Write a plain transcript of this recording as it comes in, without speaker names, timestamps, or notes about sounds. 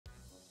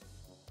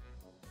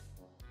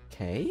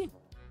Okay.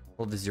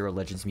 Love the Zero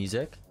Legends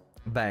music.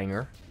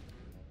 Banger.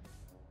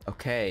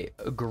 Okay,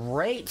 a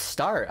great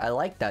start. I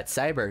like that.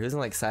 Cyber. Who doesn't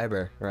like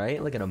Cyber,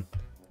 right? Look at him.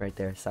 Right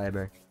there,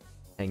 Cyber.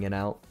 Hanging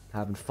out,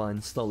 having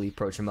fun, slowly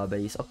approaching my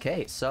base.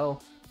 Okay, so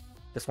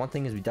this one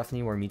thing is we definitely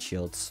need more meat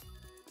shields.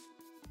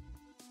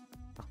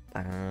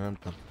 Ooh,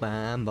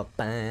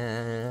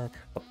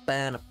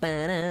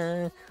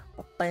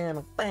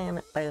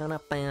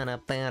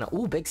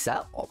 Big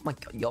Sal. Oh my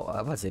god, yo, I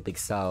was about to say Big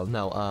Sal.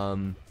 No,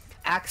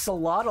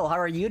 Axolotl, how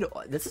are you doing?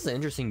 This is an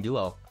interesting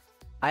duo.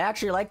 I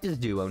actually like this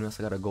duo, unless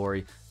I got a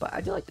gory, but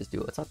I do like this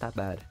duo. It's not that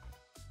bad.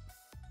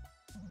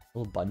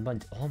 Little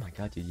bun. Oh my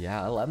god, dude,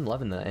 yeah, I'm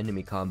loving the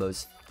enemy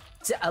combos.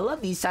 See, I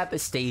love these type of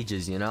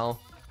stages, you know?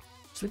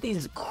 Just with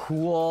these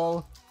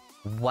cool,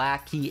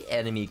 wacky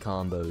enemy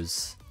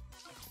combos.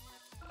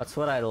 That's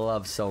what I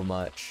love so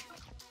much.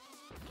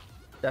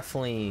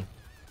 Definitely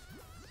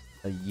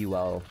a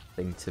UL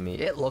thing to me.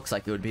 It looks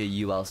like it would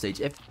be a UL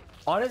stage.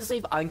 Honestly,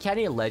 if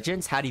Uncanny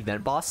Legends had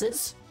event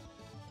bosses,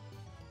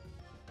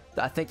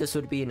 I think this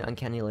would be an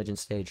Uncanny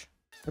Legends stage.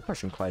 They're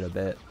pushing quite a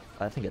bit,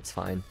 but I think it's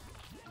fine.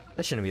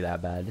 This shouldn't be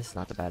that bad. It's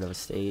not that bad of a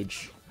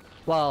stage.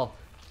 Well,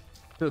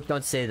 Spook,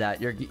 don't say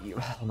that.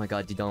 Oh my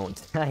god, you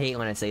don't. I hate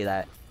when I say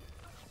that.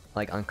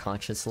 Like,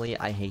 unconsciously,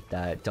 I hate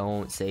that.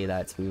 Don't say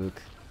that,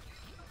 Spook.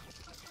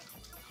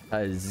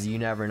 Because you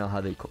never know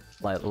how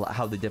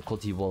the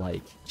difficulty will,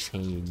 like,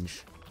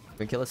 change. Can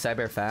we kill the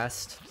Cyber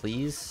fast,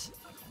 please?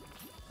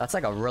 That's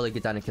like a really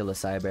good time to kill the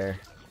Cyber.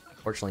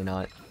 Fortunately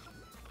not.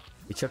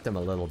 We tripped him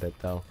a little bit,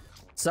 though.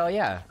 So,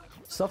 yeah.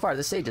 So far,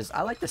 this stage is...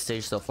 I like this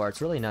stage so far.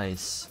 It's really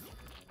nice.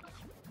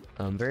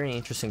 Very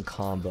interesting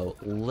combo.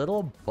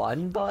 Little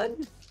Bun?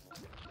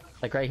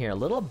 Like right here.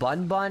 Little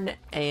Bun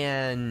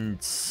and...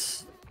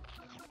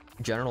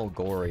 General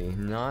Gory.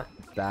 Not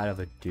bad of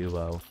a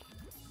duo.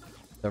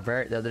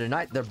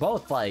 They're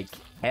both, like,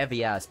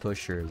 heavy-ass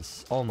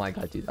pushers. Oh my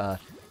god, dude.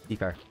 Be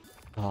fair.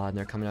 Oh, and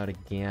they're coming out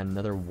again.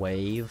 Another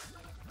wave.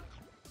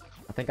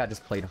 I think I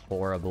just played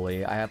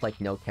horribly. I have, like,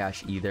 no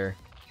cash either.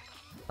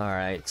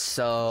 Alright,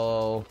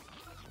 so...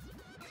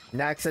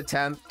 Next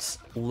attempt,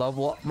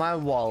 level up my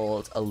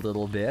wallet a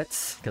little bit,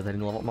 because I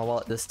didn't level up my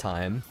wallet this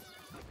time.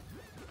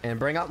 And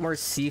bring out more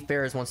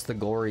Seafarers once the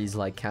Gories,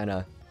 like, kind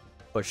of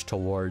push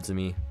towards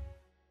me.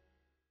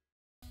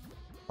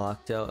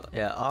 Octo?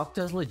 Yeah,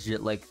 Octo's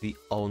legit, like, the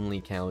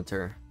only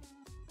counter.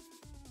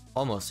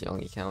 Almost the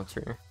only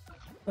counter.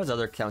 There's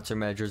other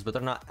countermeasures, but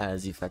they're not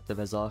as effective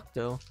as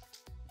Octo.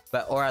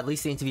 Or at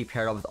least they need to be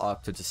paired up with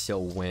Octo to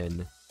still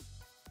win.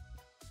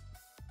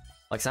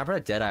 Like, Sniper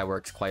at Deadeye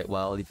works quite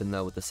well, even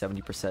though with the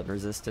 70%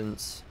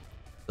 resistance,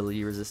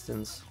 ability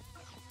resistance.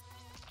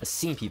 I've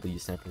seen people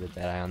use Sniper at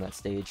Deadeye on that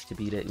stage to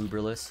beat it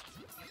Uberless.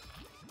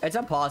 It's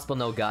impossible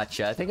no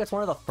gotcha. I think it's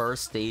one of the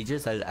first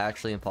stages that is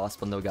actually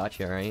impossible no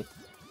gotcha, right?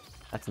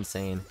 That's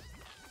insane.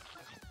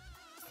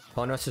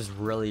 Ponos is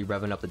really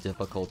revving up the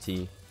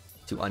difficulty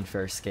to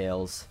unfair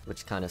scales,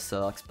 which kind of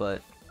sucks,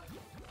 but...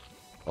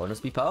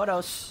 Ponos be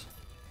Ponos!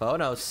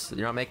 Ponos!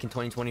 You're not making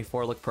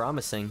 2024 look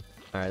promising.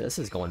 Alright, this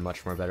is going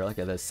much more better. Look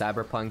at this.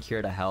 Cyberpunk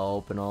here to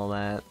help and all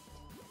that.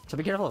 So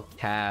be careful of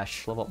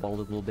Cash. Level up a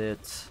little bit.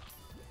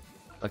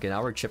 Okay,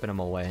 now we're chipping him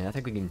away. I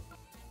think we can...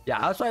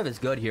 Yeah, Housewife is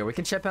good here. We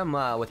can chip him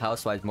with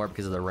Housewives more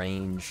because of the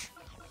range.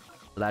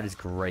 So that is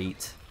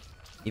great.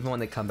 Even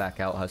when they come back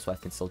out, Housewife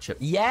can still chip.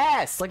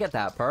 Yes! Look at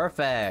that.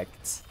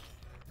 Perfect.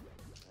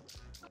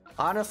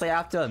 Honestly, I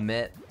have to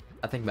admit,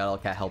 I think Metal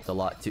Cat helped a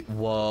lot too.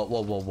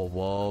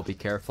 Whoa. Be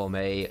careful,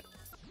 mate.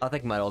 I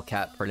think Metal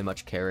Cat pretty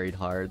much carried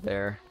hard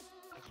there.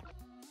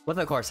 With,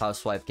 of course,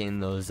 Housewife getting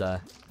those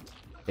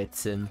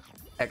hits in.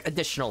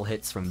 Additional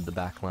hits from the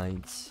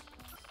backlines.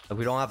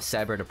 We don't have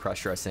Cyber to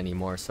pressure us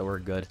anymore, so we're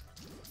good.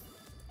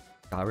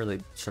 I really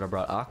should have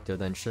brought Octo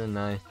then, shouldn't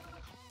I?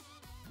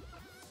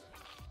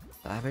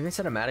 Maybe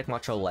Cinematic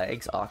Macho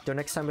Legs Octo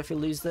next time if we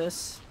lose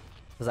this.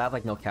 Because I have,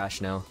 like, no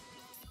cash now.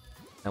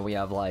 And we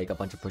have, like, a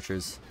bunch of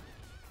pushers.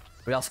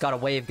 We also got a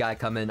wave guy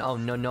coming. Oh,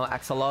 no.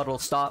 Axolotl,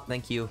 stop.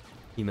 Thank you.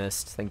 He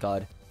missed. Thank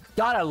God.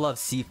 God, I love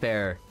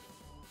Seafarer.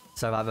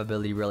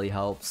 Survivability really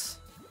helps.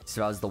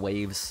 Survives the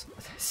waves.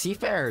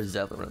 Seafarer is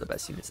definitely one of the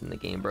best units in the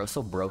game, bro.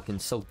 So broken,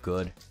 so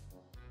good.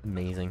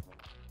 Amazing.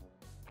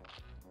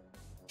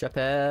 Chip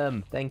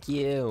him! Thank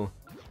you!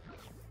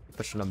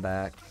 Pushing him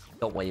back.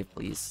 Don't wave,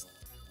 please.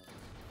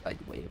 I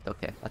waved.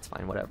 Okay, that's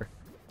fine, whatever.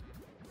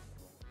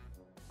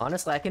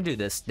 Honestly, I can do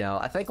this now.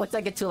 I think once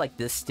I get to, like,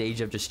 this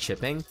stage of just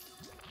chipping,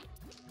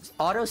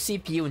 auto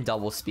CPU and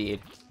double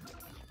speed.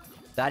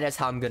 That is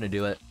how I'm gonna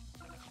do it.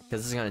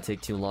 Because this is gonna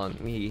take too long.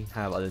 We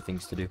have other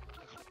things to do.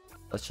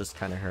 Let's just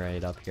kind of hurry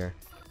it up here.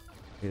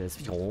 Look at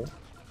this. Oh.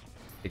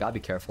 You gotta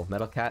be careful.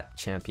 Metal Cat,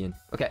 champion.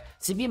 Okay,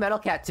 CP Metal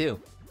Cat too.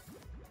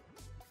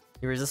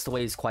 He resists the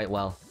waves quite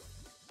well.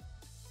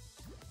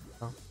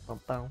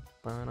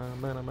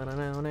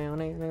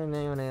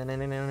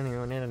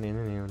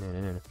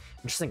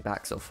 Interesting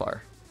back so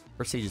far.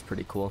 First stage is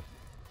pretty cool.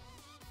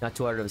 Not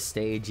too hard of a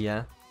stage,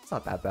 yeah. It's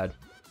not that bad.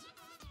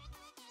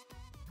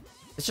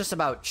 It's just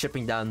about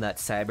chipping down that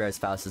Cyber as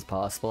fast as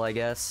possible, I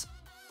guess.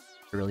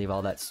 relieve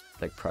all that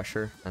like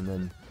pressure, and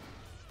then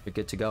you're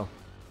good to go.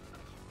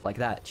 Like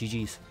that.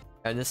 GG's.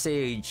 And this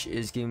stage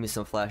is giving me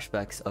some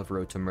flashbacks of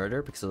Road to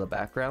Murder because of the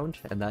background,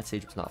 and that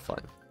stage was not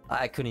fun.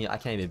 I can't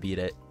even beat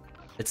it.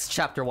 It's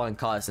chapter 1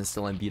 cost and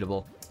still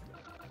unbeatable.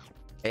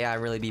 AI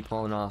really be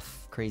pulling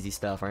off crazy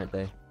stuff, aren't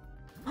they?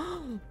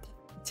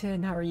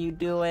 Puffington, how are you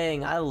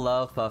doing? I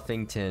love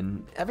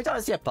Puffington. Every time I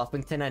see a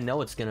Puffington, I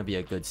know it's gonna be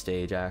a good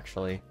stage,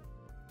 actually.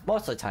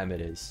 Most of the time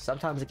it is.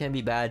 Sometimes it can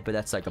be bad, but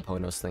that's like a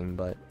Ponos thing,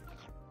 but...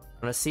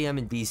 when I see him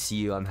in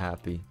BCU, I'm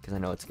happy, because I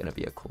know it's gonna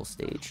be a cool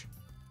stage.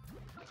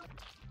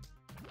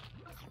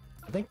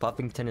 I think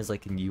Puffington is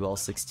like in UL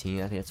 16,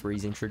 I think that's where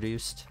he's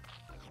introduced.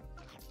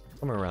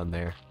 Somewhere around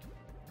there.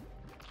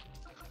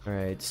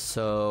 Alright,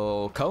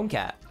 so... Cone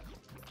Cat.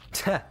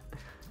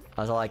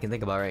 That's all I can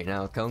think about right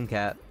now. Cone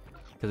Cat.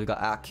 Because we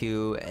got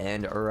Aku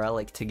and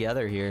Relic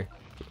together here.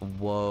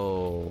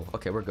 Whoa.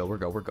 Okay, we're good, we're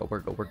good, we're good, we're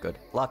good, we're good.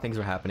 A lot of things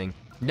are happening.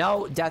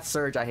 No! Death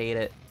Surge, I hate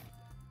it.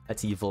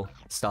 That's evil.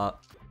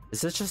 Stop.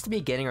 Is this just the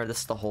beginning or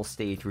this is the whole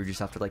stage where we just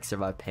have to like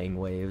survive pang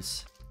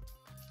waves?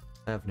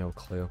 I have no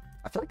clue.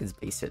 I feel like this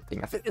base hit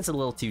thing, I think it's a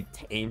little too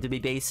tame to be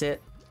base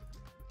hit.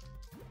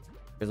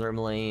 Because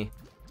normally,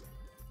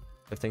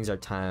 if things are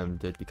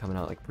timed, it'd be coming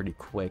out like pretty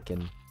quick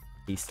and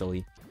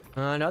hastily.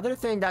 Another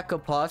thing that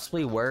could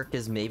possibly work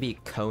is maybe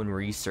cone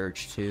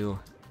research too.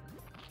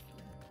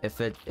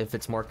 If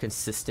it's more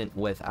consistent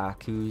with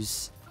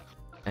Aku's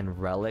and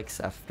relics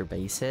after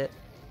base hit.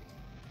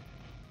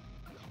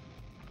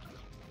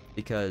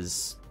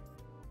 Because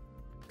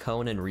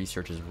cone and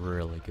research is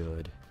really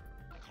good.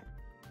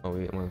 Oh,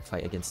 we want to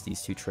fight against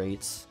these two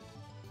traits.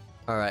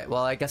 Alright,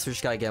 well I guess we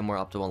just gotta get a more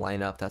optimal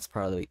lineup.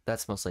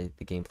 That's mostly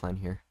the game plan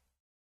here.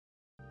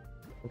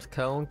 It's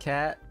Cone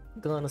Cat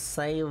gonna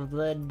save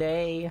the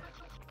day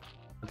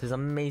with his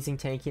amazing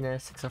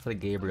tankiness, except for the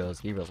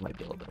Gabriels. Gabriels might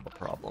be a little bit of a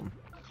problem.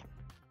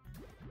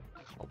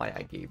 Oh my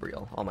god,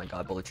 Gabriel. Oh my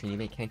god, Bullet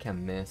Trini, can't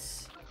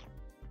miss.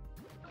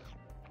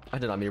 I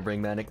did not mean to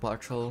bring Manic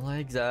Martial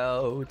legs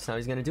out. Now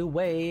he's gonna do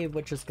Wave,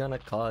 which is gonna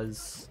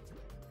cause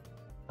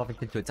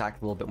Puffington to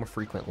attack a little bit more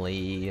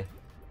frequently.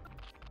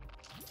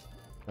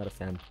 Not a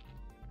fan.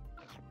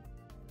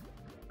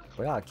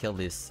 We gotta kill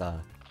these the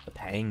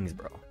pangs,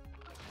 bro.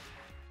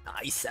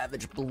 Nice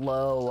Savage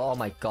Blow. Oh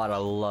my god, I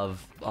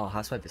love... oh,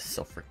 Housewife is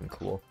so freaking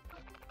cool.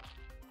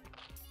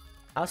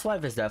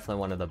 Housewife is definitely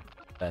one of the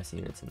best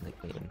units in the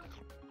game.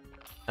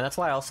 And that's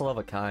why I also love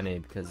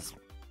Akane, because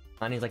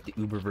Akane is like the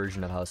Uber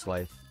version of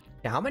Housewife.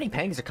 Yeah, how many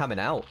pangs are coming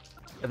out?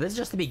 If this is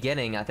just the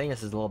beginning, I think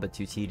this is a little bit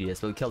too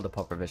tedious, but we killed the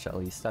Pufferfish at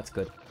least. That's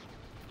good.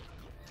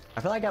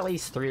 I feel like at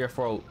least 3 or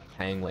 4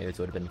 pang waves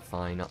would have been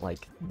fine, not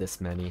like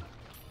this many.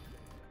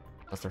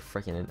 Unless they're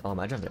freaking... oh,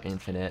 imagine if they're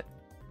infinite.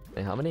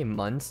 And how many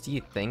months do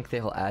you think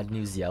they'll add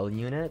new Zell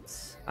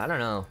units? I don't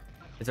know.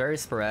 It's very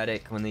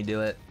sporadic when they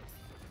do it.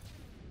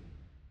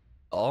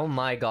 Oh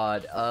my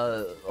god.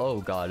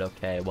 Oh god,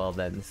 okay. Well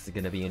then, this is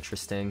gonna be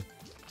interesting.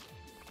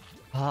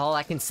 All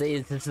I can say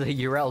is this is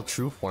the URL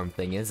true form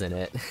thing, isn't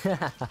it?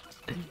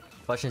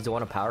 Question is, do I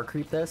want to power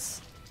creep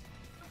this?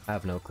 I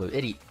have no clue.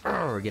 Itty!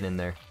 We're getting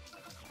there.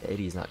 The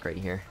Itty's not great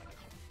here.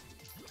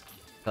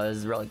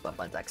 Because Relic buff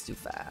attacks too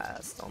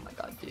fast. Oh my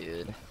god,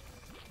 dude.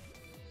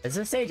 Is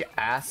this stage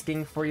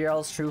asking for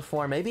Yell's true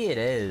form? Maybe it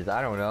is.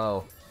 I don't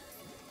know.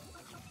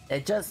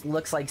 It just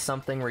looks like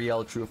something where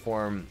Yell true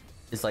form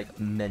is like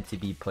meant to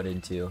be put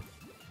into.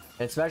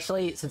 And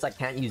especially since I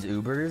can't use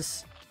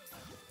Ubers.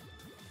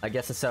 I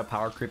guess instead of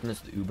power creeping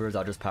this with Ubers,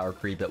 I'll just power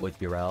creep it with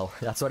Burel.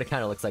 That's what it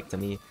kind of looks like to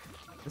me.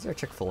 Is there a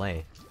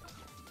Chick-fil-A?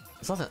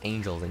 There's lots of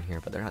angels in here,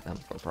 but they're not that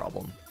much of a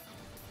problem.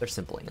 They're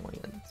simple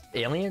aliens.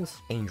 Aliens?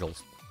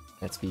 Angels.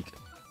 Can't speak.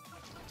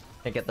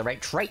 Can't get the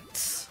right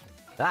traits!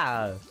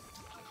 Ah!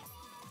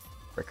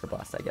 Breaker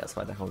Blast, I guess.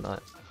 Why the hell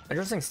not?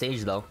 Interesting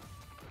stage, though.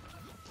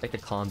 Like the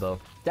combo.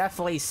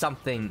 Definitely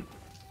something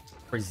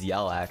for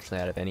Zell, actually,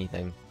 out of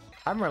anything.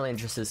 I'm really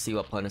interested to see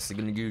what Punus is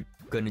gonna do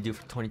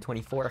for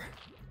 2024.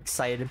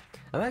 Excited.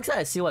 I'm excited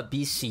to see what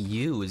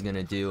BCU is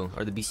gonna do,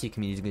 or the BCU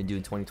community is gonna do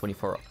in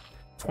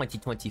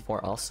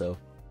 2024 also.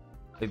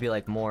 Maybe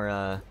like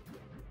more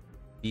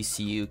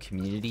BCU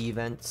community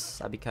events.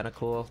 That'd be kind of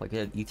cool. Like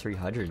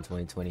E300 in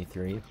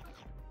 2023.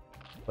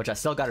 Which I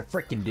still gotta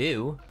freaking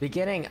do.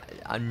 Beginning,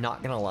 I'm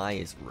not gonna lie,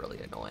 is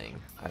really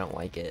annoying. I don't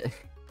like it.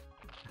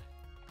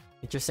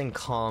 Interesting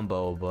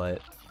combo,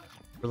 but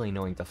really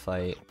annoying to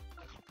fight.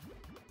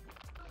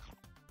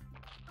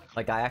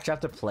 Like, I actually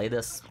have to play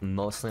this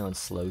mostly on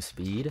slow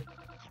speed.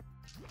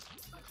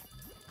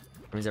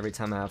 That means every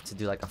time I have to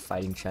do like a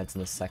fighting chance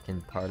in the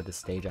second part of the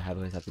stage, I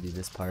always have to do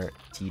this part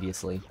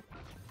tediously.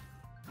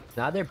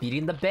 Now they're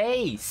beating the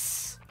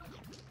base!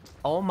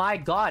 Oh my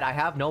god, I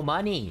have no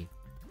money!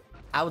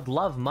 I would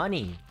love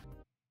money.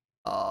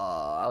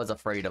 Oh, I was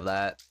afraid of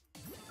that.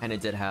 And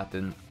it did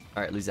happen.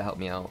 Alright, Lisa, help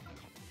me out.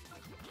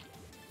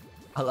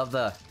 I love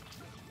the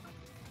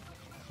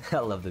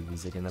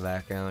music in the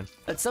background.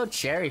 It's so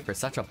cherry for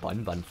such a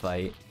bun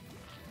fight.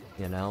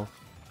 You know?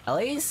 At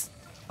least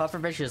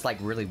Pufferfish is like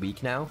really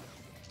weak now.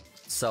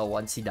 So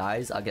once he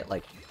dies, I'll get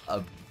like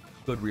a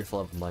good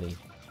refill of money.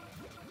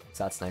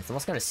 So that's nice. I'm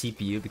also gonna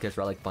CPU because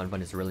Relic Bun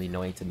Bun is really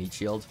annoying to meat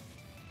shield.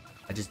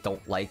 I just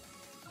don't like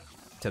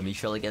to meat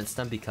shield against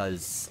them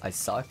because I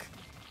suck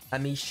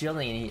at meat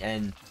shielding,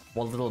 and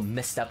one little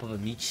misstep of a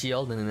meat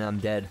shield and then I'm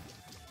dead.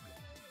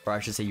 Or I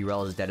should say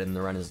Urel is dead and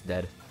the run is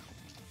dead.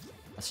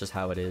 That's just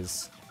how it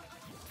is.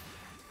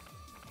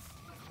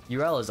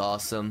 Urel is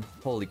awesome.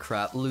 Holy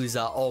crap.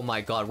 Luza, oh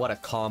my god, what a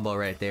combo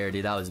right there,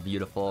 dude. That was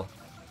beautiful.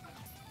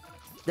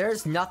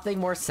 There's nothing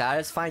more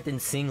satisfying than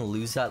seeing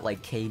Luza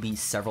like KB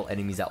several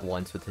enemies at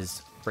once with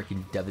his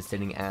freaking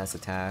devastating ass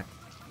attack.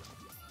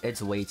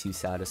 It's way too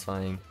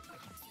satisfying.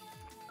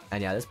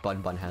 And yeah, this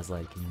Bun Bun has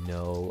like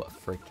no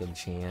freaking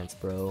chance,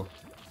 bro.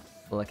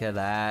 Look at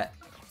that.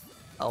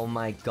 Oh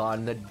my god,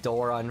 and the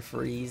door on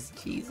freeze.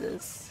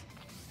 Jesus.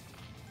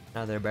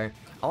 Another bear.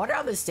 I wonder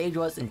how this stage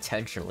was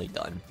intentionally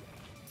done.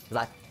 Because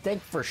I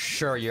think for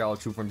sure Euro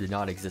True Form did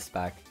not exist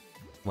back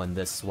when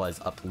this was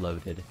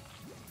uploaded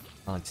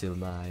onto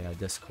my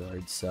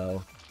Discord.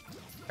 So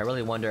I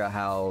really wonder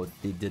how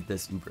they did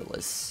this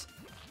Uberless.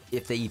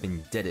 If they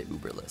even did it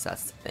Uberless,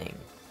 that's the thing.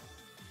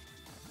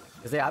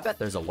 Because yeah, I bet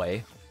there's a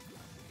way.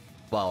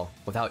 Well,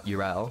 without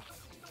Urel.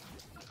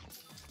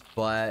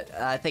 But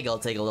I think it'll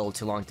take a little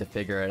too long to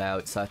figure it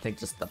out, so I think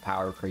just the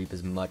power creep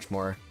is much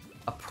more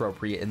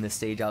appropriate in this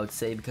stage, I would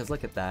say, because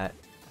look at that.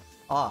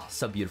 Oh,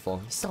 so beautiful.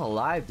 He's still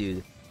alive,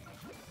 dude.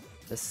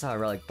 This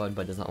Relic Bun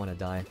Bun does not want to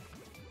die.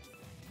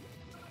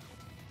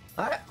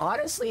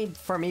 Honestly,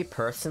 for me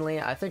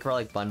personally, I think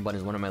Relic Bun Bun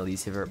is one of my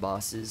least favorite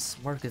bosses,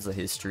 more because of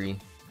the history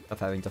of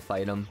having to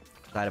fight him.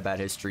 I had a bad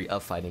history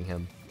of fighting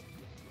him.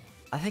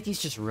 I think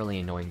he's just really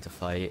annoying to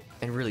fight,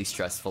 and really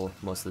stressful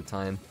most of the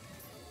time.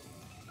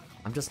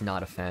 I'm just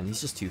not a fan.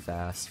 He's just too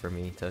fast for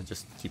me to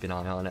just keep an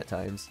eye on at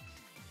times.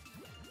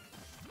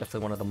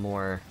 Definitely one of the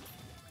more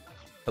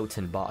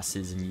potent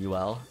bosses in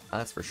UL,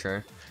 that's for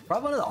sure.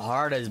 Probably one of the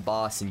hardest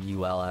boss in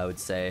UL, I would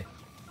say.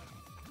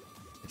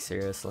 Like,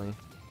 seriously.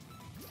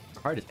 The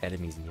hardest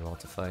enemies in UL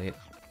to fight.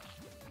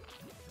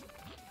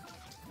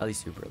 At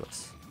least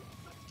Uberless.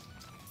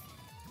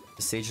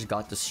 The stage just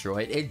got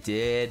destroyed. It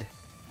did.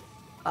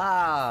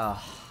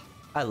 Ah,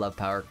 I love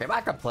power creep.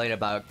 I complain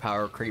about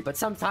power creep, but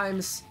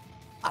sometimes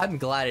I'm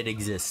glad it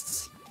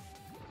exists.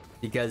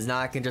 Because now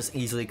I can just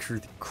easily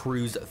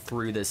cruise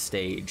through this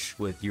stage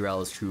with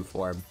Urel's true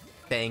form.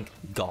 Thank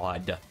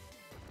God.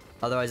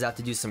 Otherwise I have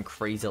to do some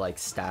crazy like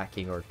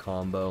stacking or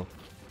combo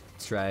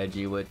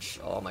strategy, which,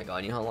 oh my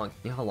god, you know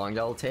how long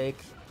that'll take?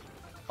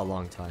 A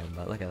long time,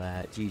 but look at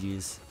that.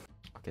 GG's.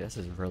 Okay, this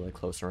is really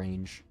close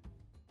range.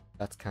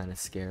 That's kind of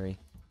scary.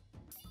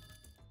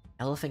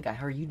 Elephant guy,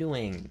 how are you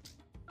doing?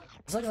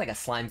 This looks like a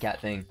slime cat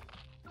thing.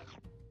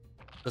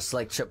 Just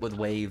like chip with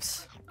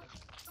waves.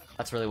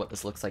 That's really what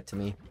this looks like to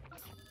me.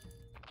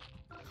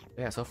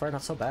 Yeah, so far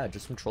not so bad.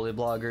 Just some trolley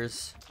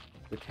bloggers.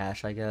 Good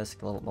cash, I guess.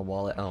 Can level up my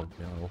wallet. Oh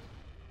no.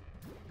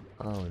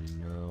 Oh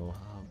no.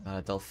 Oh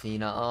god,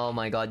 Delphina. Oh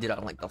my god, dude, I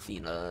don't like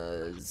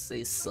Delphinas.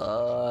 They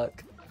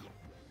suck.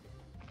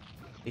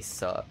 They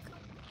suck.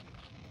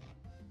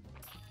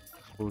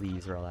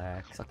 Please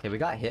relax. Okay, we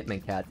got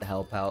Hitman Cat to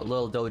help out.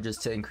 Little doges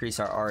to increase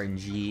our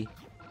RNG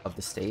of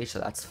the stage, so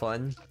that's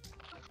fun.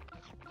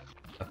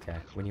 Okay,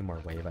 we need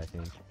more wave, I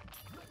think.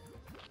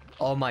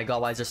 Oh my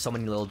god, why is there so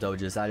many little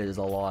doges? That is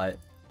a lot.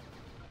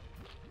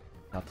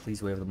 Now,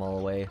 please wave them all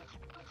away.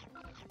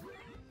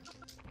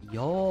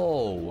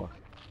 Yo!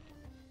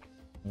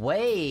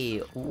 Way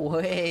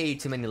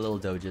too many little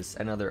doges.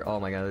 Another, oh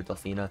my god, another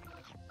Delphina.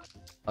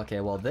 Okay,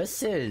 well,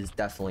 this is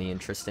definitely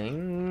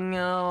interesting.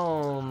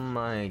 Oh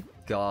my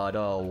god,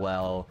 oh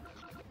well.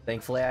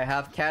 Thankfully, I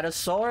have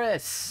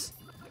Catasaurus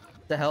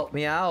to help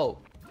me out.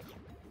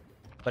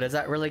 But is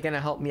that really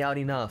gonna help me out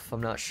enough?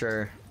 I'm not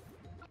sure.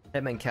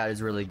 Hitman Cat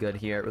is really good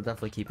here. We'll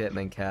definitely keep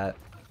Hitman Cat.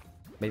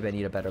 Maybe I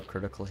need a better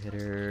critical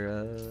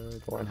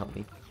hitter. Go on, help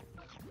me.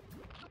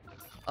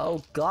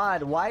 Oh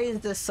god, why is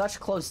this such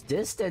close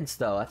distance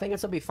though? I think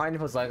it's gonna be fine if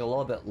it was like a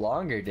little bit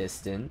longer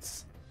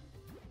distance.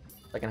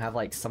 I can have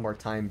like some more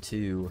time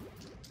to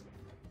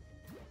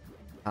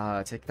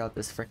take out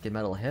this freaking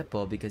metal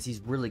hippo because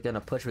he's really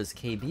gonna push with his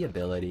KB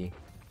ability.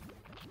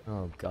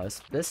 Oh god,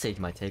 this stage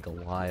might take a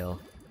while.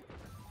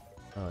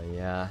 Oh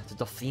yeah, the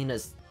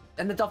Delphinas,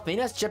 and the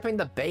Delphinas chipping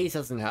the base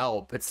doesn't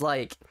help. It's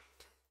like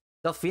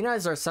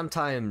Delphinas are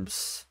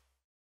sometimes,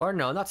 or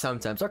no, not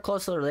sometimes, they're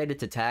closely related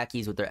to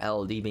Tackies with their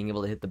LD being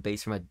able to hit the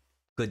base from a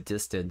good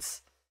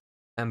distance.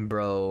 And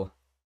bro,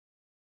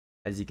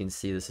 as you can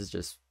see, this is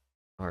just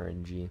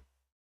RNG.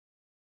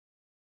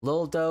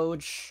 Little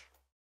Doge,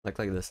 like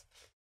this.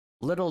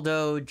 Little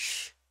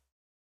Doge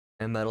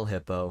and Metal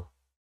Hippo.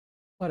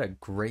 What a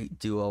great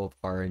duo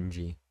of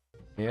RNG.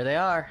 Here they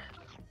are.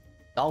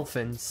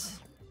 Dolphins.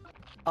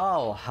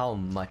 Oh, how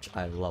much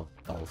I love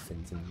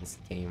dolphins in this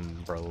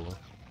game, bro.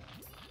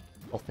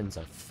 Dolphins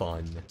are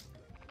fun.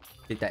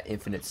 Get that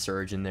infinite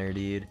surge in there,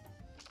 dude.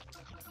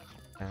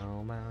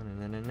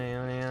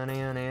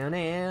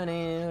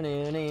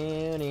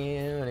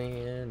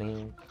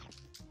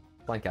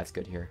 Flying Cat's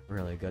good here.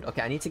 Really good.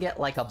 Okay, I need to get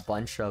like a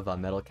bunch of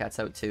metal cats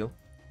out too.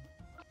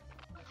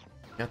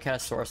 No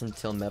Catasaurus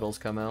until metals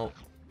come out.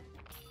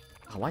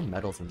 Oh, why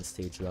metals in this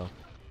stage though?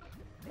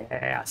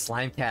 Yeah,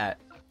 Slime Cat.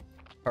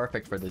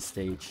 Perfect for this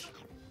stage.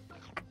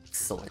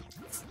 Excellent.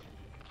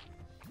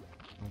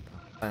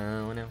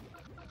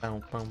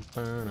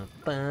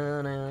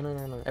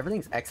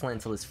 Everything's excellent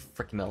until this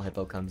freaking metal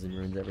hippo comes and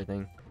ruins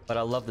everything. But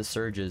I love the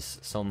surges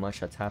so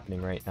much that's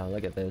happening right now.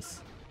 Look at this.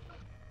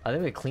 I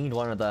think we cleaned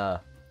one of the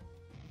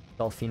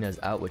Delphinas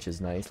out, which is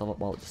nice. Level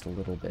up just a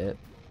little bit.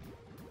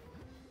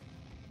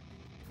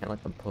 Can't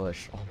let them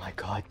push. Oh my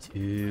god,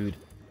 dude.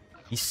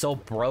 He's so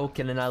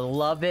broken and I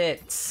love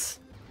it.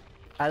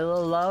 I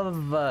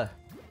love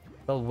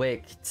the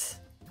wicked.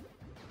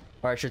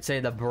 Or I should say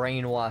the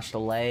brainwashed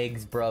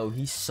legs, bro.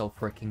 He's so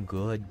freaking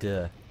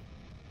good.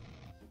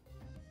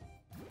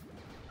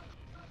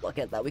 Look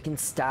at that. We can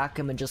stack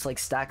him and just like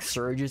stack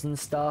surges and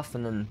stuff.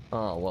 And then,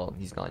 oh, well,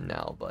 he's gone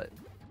now, but.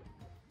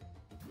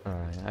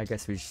 Alright, I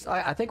guess we just.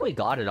 I think we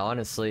got it,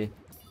 honestly.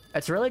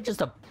 It's really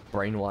just a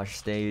brainwash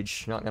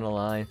stage, not gonna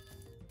lie.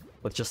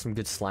 With just some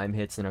good slime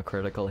hits and a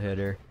critical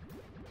hitter.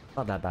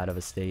 Not that bad of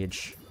a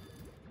stage.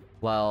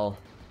 Well.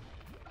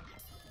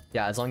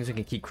 Yeah, as long as we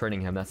can keep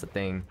critting him, that's the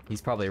thing. He's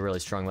probably a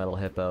really strong little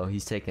hippo.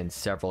 He's taken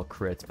several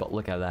crits, but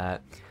look at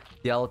that.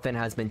 The elephant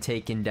has been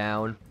taken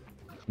down.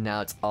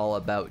 Now it's all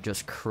about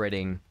just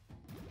critting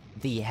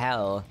the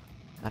hell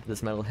out of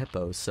this metal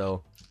hippo,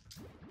 so...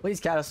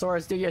 Please,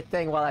 Catasaurus, do your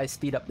thing while I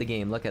speed up the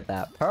game. Look at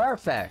that.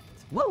 Perfect!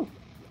 Woo!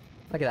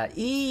 Look at that.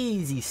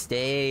 Easy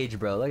stage,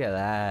 bro. Look at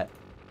that.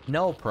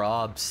 No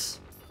probs.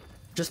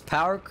 Just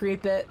power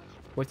creep it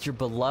with your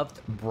beloved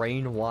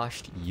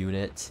brainwashed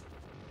unit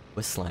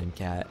with Slime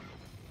Cat.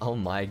 Oh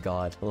my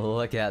god.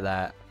 Look at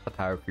that. The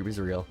power creep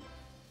is real.